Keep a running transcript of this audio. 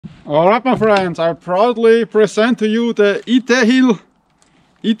Alright my friends, I proudly present to you the Itehil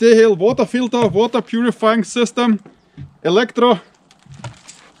water filter, water purifying system, electro.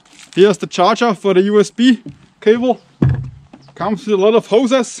 Here's the charger for the USB cable. Comes with a lot of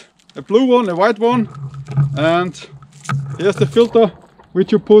hoses, a blue one, a white one, and here's the filter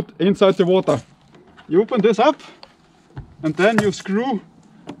which you put inside the water. You open this up and then you screw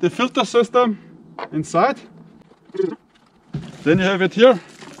the filter system inside. Then you have it here.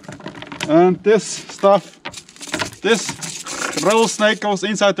 And this stuff, this rattlesnake goes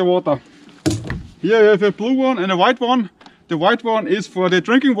inside the water. Here you have a blue one and a white one. The white one is for the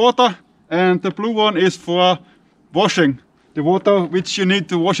drinking water and the blue one is for washing. The water which you need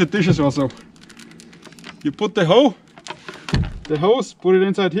to wash the dishes also. You put the hose, put it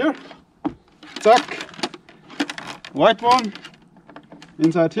inside here. Zack. White one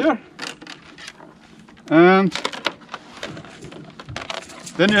inside here. And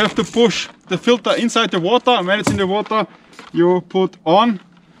then you have to push the filter inside the water, and when it's in the water you put on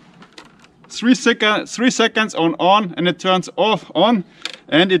 3 seconds on and it turns off on,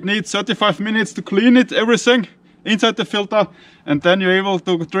 and it needs 35 minutes to clean it, everything inside the filter, and then you're able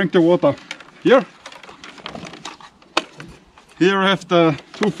to drink the water. Here I have the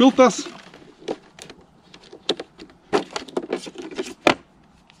 2 filters.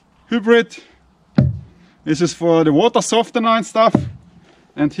 Hybrid. This is for the water softener and stuff.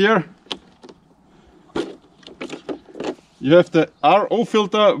 And here you have the RO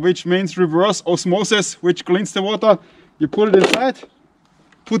filter, which means reverse osmosis, which cleans the water. You put it inside,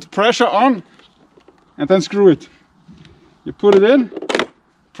 put pressure on, and then screw it. You put it in,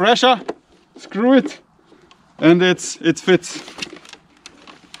 pressure, screw it, and it fits.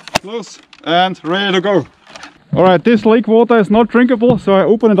 Close and ready to go. Alright, this lake water is not drinkable, so I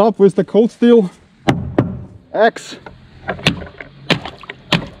open it up with the cold steel axe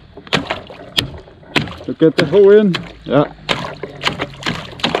to get the hole in. Yeah.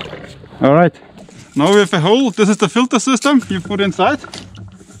 Alright, now we have a hole. This is the filter system you put inside.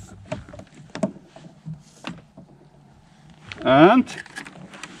 And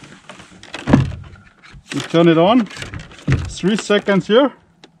you turn it on. 3 seconds here.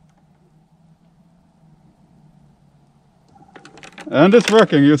 And it's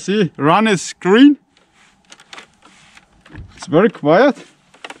working. You see, run is green. It's very quiet.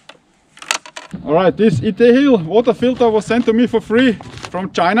 Alright, this Itehil water filter was sent to me for free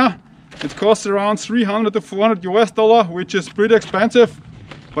from China. It costs around $300 to $400 US, which is pretty expensive.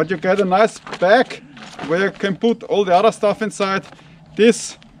 But you get a nice bag where you can put all the other stuff inside.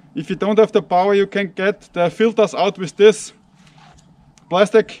 This, if you don't have the power, you can get the filters out with this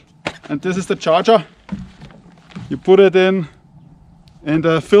plastic. And this is the charger. You put it in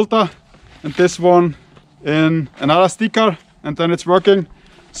the filter, and this one in another sticker, and then it's working.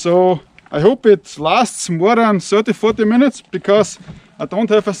 So I hope it lasts more than 30-40 minutes, because I don't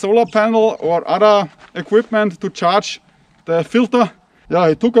have a solar panel or other equipment to charge the filter. Yeah,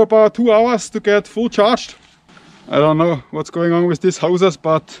 it took about 2 hours to get full charged. I don't know what's going on with these hoses,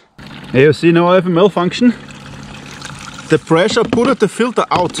 but here you see now I have a malfunction. The pressure put the filter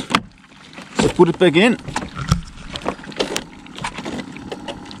out. So put it back in.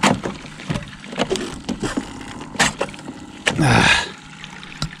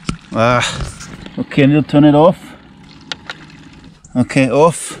 Okay, I need to turn it off. Okay,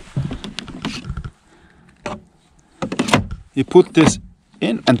 off. You put this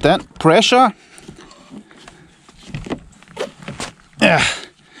in and then pressure. Yeah.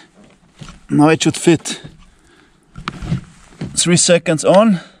 Now it should fit. 3 seconds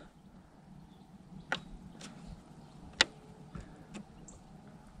on.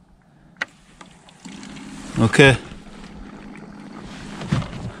 Okay.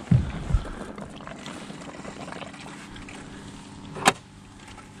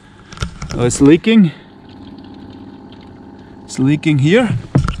 Oh, it's leaking. It's leaking here.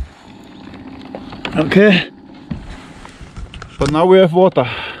 Okay. But now we have water.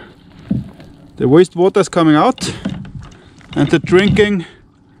 The wastewater is coming out and the drinking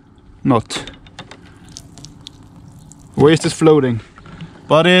not. Waste is floating.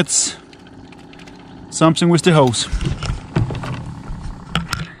 But it's something with the hose.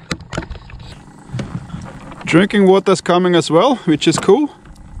 Drinking water is coming as well, which is cool.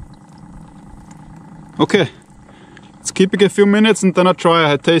 Okay, let's keep it a few minutes and then I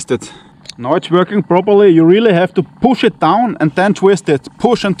try, I taste it. Now it's working properly. You really have to push it down and then twist it.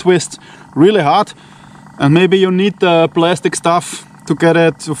 Push and twist really hard. And maybe you need the plastic stuff to get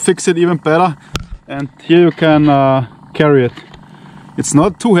it, to fix it even better. And here you can carry it. It's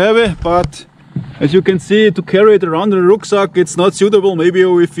not too heavy, but As you can see, to carry it around in a rucksack, it's not suitable. Maybe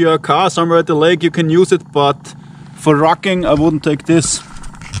if you have a car somewhere at the lake, you can use it, but for rocking, I wouldn't take this.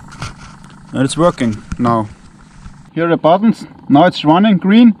 And it's working now. Here are the buttons. Now it's running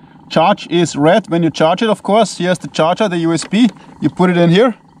green. Charge is red when you charge it, of course. Here's the charger, the USB. You put it in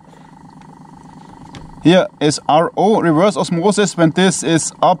here. Here is RO, reverse osmosis. When this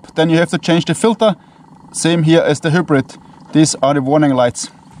is up, then you have to change the filter. Same here as the hybrid. These are the warning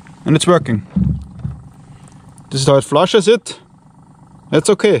lights. And it's working. This is how it flushes it. That's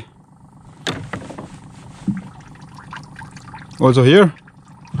okay. Also here,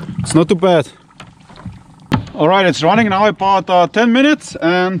 it's not too bad. Alright, it's running now about 10 minutes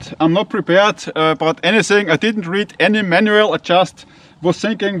and I'm not prepared about anything. I didn't read any manual, I just was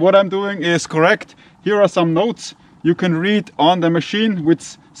thinking what I'm doing is correct. Here are some notes you can read on the machine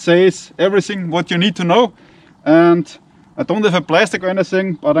which says everything what you need to know. And I don't have a plastic or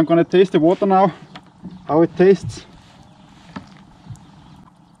anything, but I'm gonna taste the water now, how it tastes.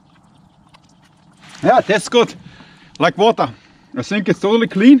 Yeah, it tastes good, like water. I think it's totally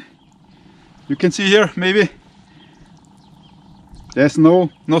clean. You can see here, maybe there's no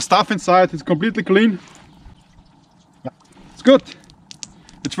stuff inside, it's completely clean. It's good,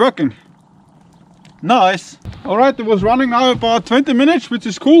 it's working. Nice. Alright, it was running now about 20 minutes, which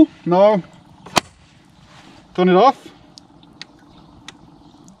is cool. Now, turn it off.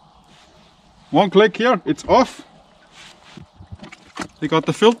 One click here, it's off. We got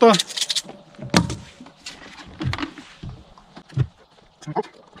the filter.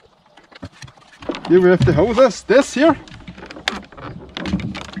 Here we have the hoses, this here.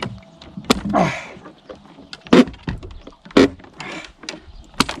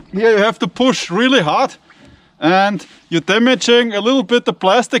 Here you have to push really hard and you're damaging a little bit the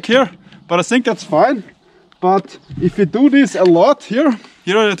plastic here, but I think that's fine. But if you do this a lot here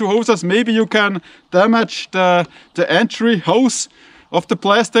are the two hoses, maybe you can damage the entry hose of the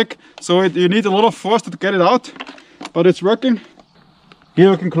plastic, so you need a lot of force to get it out, but it's working.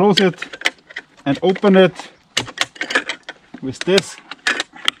 Here you can close it and open it with this.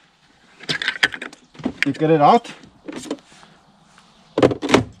 You get it out.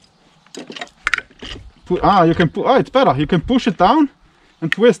 It's better. You can push it down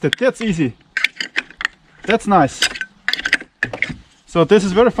and twist it. That's easy. That's nice. So this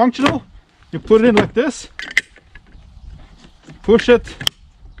is very functional. You put it in like this, push it,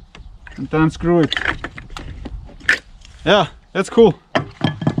 and then screw it. Yeah, that's cool.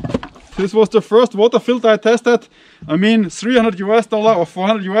 This was the first water filter I tested. I mean, $300 or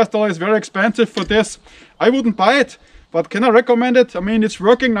 $400 is very expensive for this. I wouldn't buy it, but can I recommend it? I mean, it's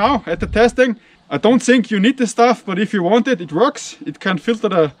working now at the testing. I don't think you need this stuff, but if you want it, it works. It can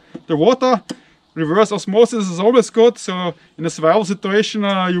filter the water. Reverse osmosis is always good, so in a survival situation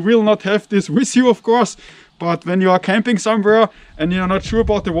you will not have this with you, of course. But when you are camping somewhere and you're not sure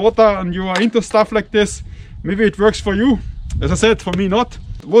about the water and you are into stuff like this, maybe it works for you. As I said, for me not.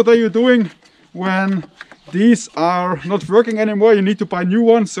 What are you doing when these are not working anymore? You need to buy new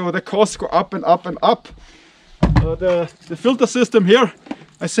ones, so the costs go up and up and up. The filter system here,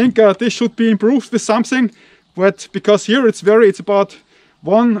 I think this should be improved with something, but because here it's about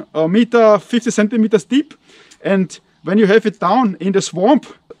 1 meter 50 centimeters deep, and when you have it down in the swamp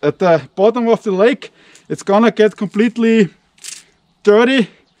at the bottom of the lake, it's gonna get completely dirty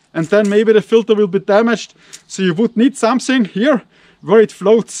and then maybe the filter will be damaged. So you would need something here where it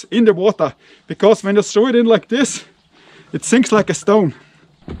floats in the water, because when you throw it in like this, it sinks like a stone.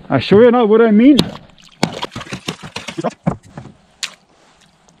 I show you now what I mean.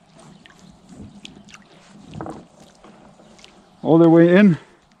 All the way in.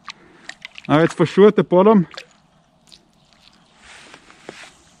 Now it's for sure at the bottom.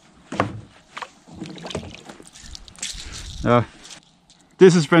 Yeah.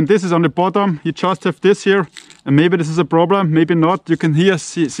 This is when this is on the bottom, you just have this here, and maybe this is a problem, maybe not. You can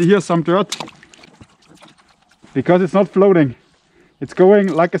see here some dirt, because it's not floating. It's going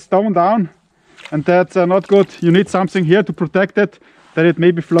like a stone down, and that's not good. You need something here to protect it, that it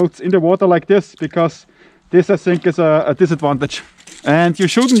maybe floats in the water like this, because this I think is a disadvantage. And you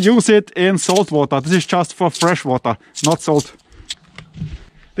shouldn't use it in salt water. This is just for fresh water, not salt.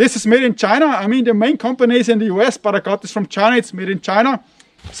 This is made in China. I mean, the main company is in the US, but I got this from China. It's made in China.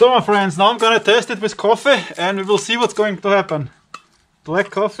 So my friends, now I'm gonna test it with coffee and we will see what's going to happen. Black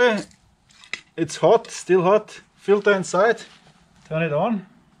coffee. It's hot, still hot. Filter inside. Turn it on.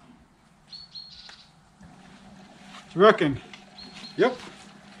 It's working. Yep.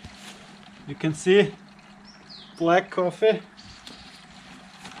 You can see black coffee.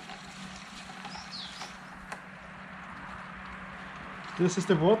 This is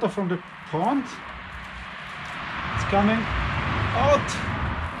the water from the pond. It's coming out.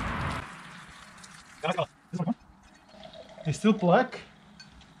 It's still black.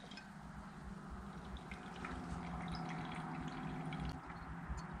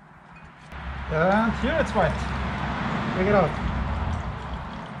 And here it's white. Check it out.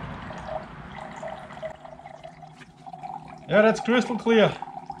 Yeah, that's crystal clear.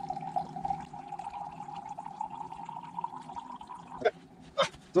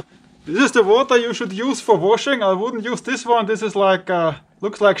 This is the water you should use for washing. I wouldn't use this one. This is like,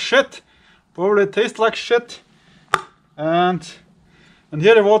 looks like shit. Probably tastes like shit. And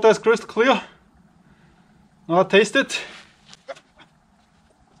here the water is crystal clear. Now taste it.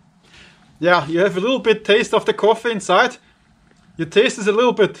 Yeah, you have a little bit taste of the coffee inside. You taste this a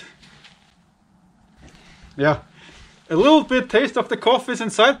little bit. Yeah, a little bit taste of the coffee is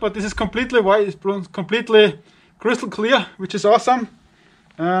inside, but this is completely white. It's completely crystal clear, which is awesome.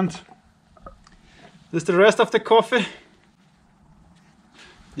 And this is the rest of the coffee.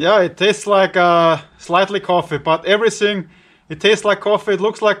 Yeah, it tastes like slightly coffee, but everything, it tastes like coffee, it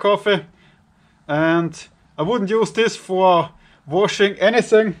looks like coffee. And I wouldn't use this for washing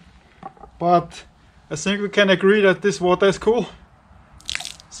anything, but I think we can agree that this water is cool.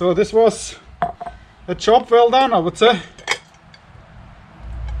 So this was a job well done, I would say.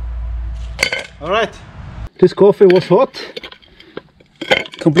 Alright. This coffee was hot,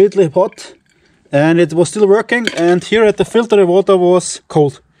 completely hot, and it was still working, and here at the filter the water was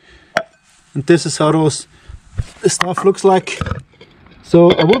cold. And this is how the stuff looks like.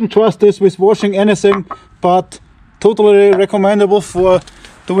 So I wouldn't trust this with washing anything, but totally recommendable for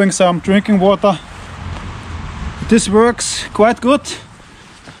doing some drinking water. This works quite good.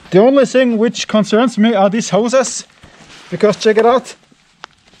 The only thing which concerns me are these hoses, because check it out.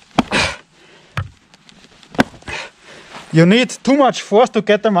 You need too much force to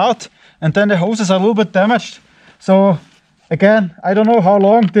get them out, and then the hoses are a little bit damaged. So again, I don't know how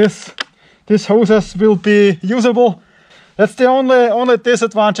long these hoses will be usable. That's the only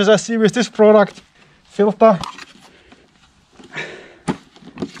disadvantage I see with this product filter.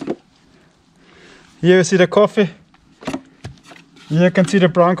 Here you see the coffee. Here you can see the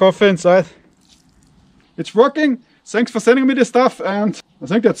brown coffee inside. It's working. Thanks for sending me this stuff, and I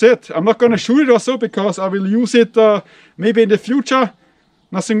think that's it. I'm not gonna shoot it or so because I will use it maybe in the future.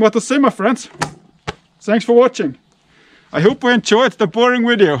 Nothing more to say, my friends. Thanks for watching. I hope you enjoyed the boring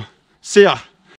video. See ya.